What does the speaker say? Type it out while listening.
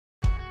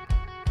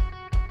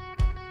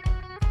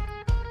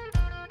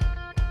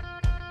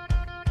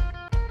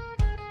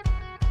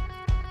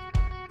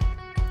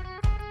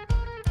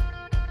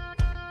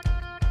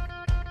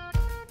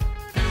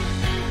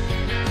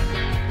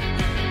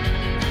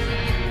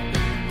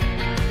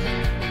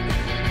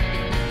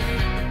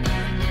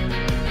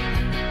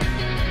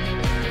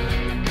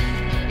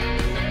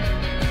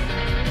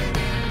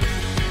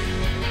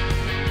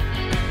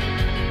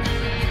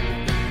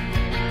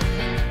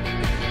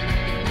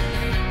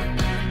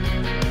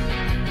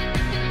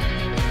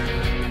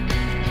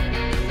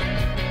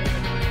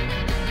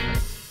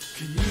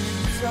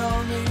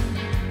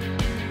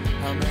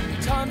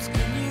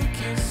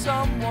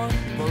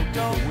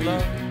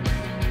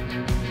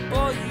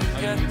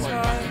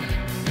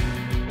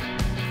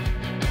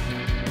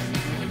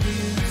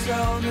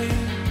tell me,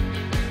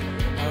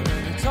 how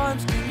many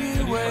times can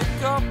you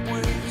wake up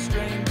with a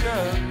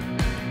stranger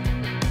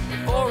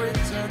before it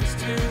turns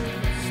to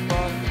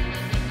spite?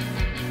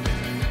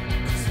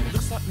 'Cause it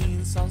looks like me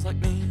and sounds like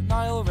me, and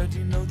I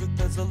already know that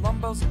there's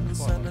alarm bells in the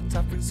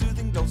cenotaph,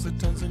 soothing dulcet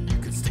tones, and you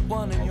could stick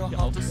one in your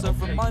heart to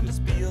serve reminders,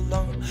 be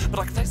alone. But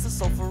I can taste the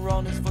sulfur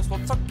on his voice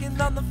while talking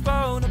on the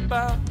phone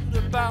about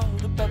the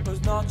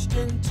peppers notched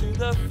into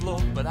the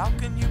floor. But how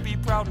can you be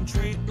proud and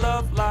treat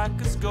love like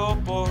a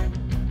scoreboard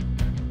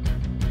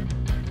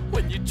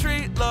when you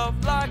treat love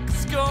like a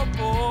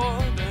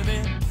scoreboard? And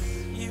it's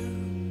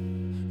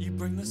you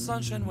bring the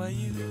sunshine where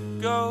you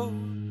go.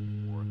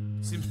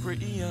 Seems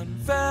pretty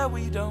unfair,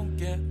 we don't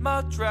get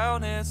much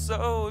round here.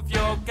 So if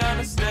you're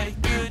gonna stay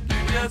good, you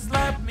just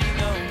let me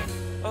know.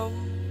 Oh,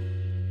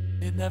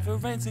 it never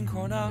rains in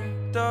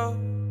Coronado.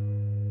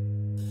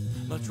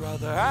 Much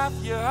rather have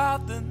your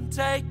heart than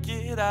take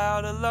it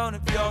out alone.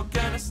 If you're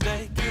gonna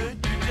stay good,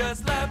 you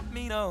just let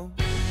me know.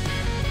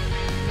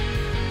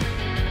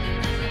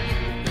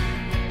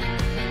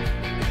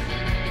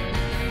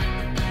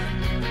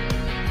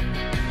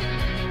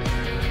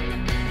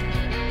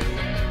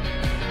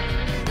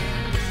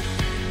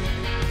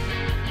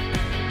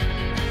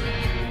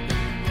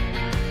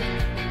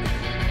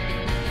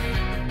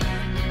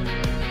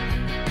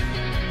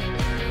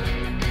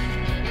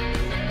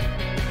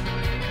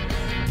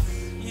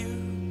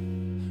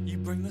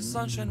 Bring the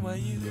sunshine where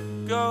you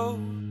go.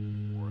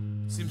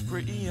 Seems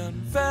pretty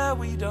unfair,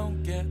 we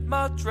don't get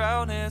much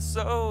round here.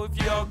 So if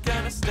you're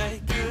gonna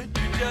stay good,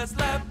 you just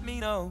let me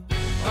know.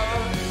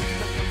 Oh,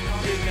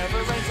 it never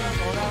rains on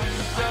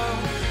Coronado.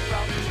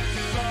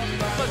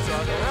 But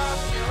rather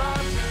have your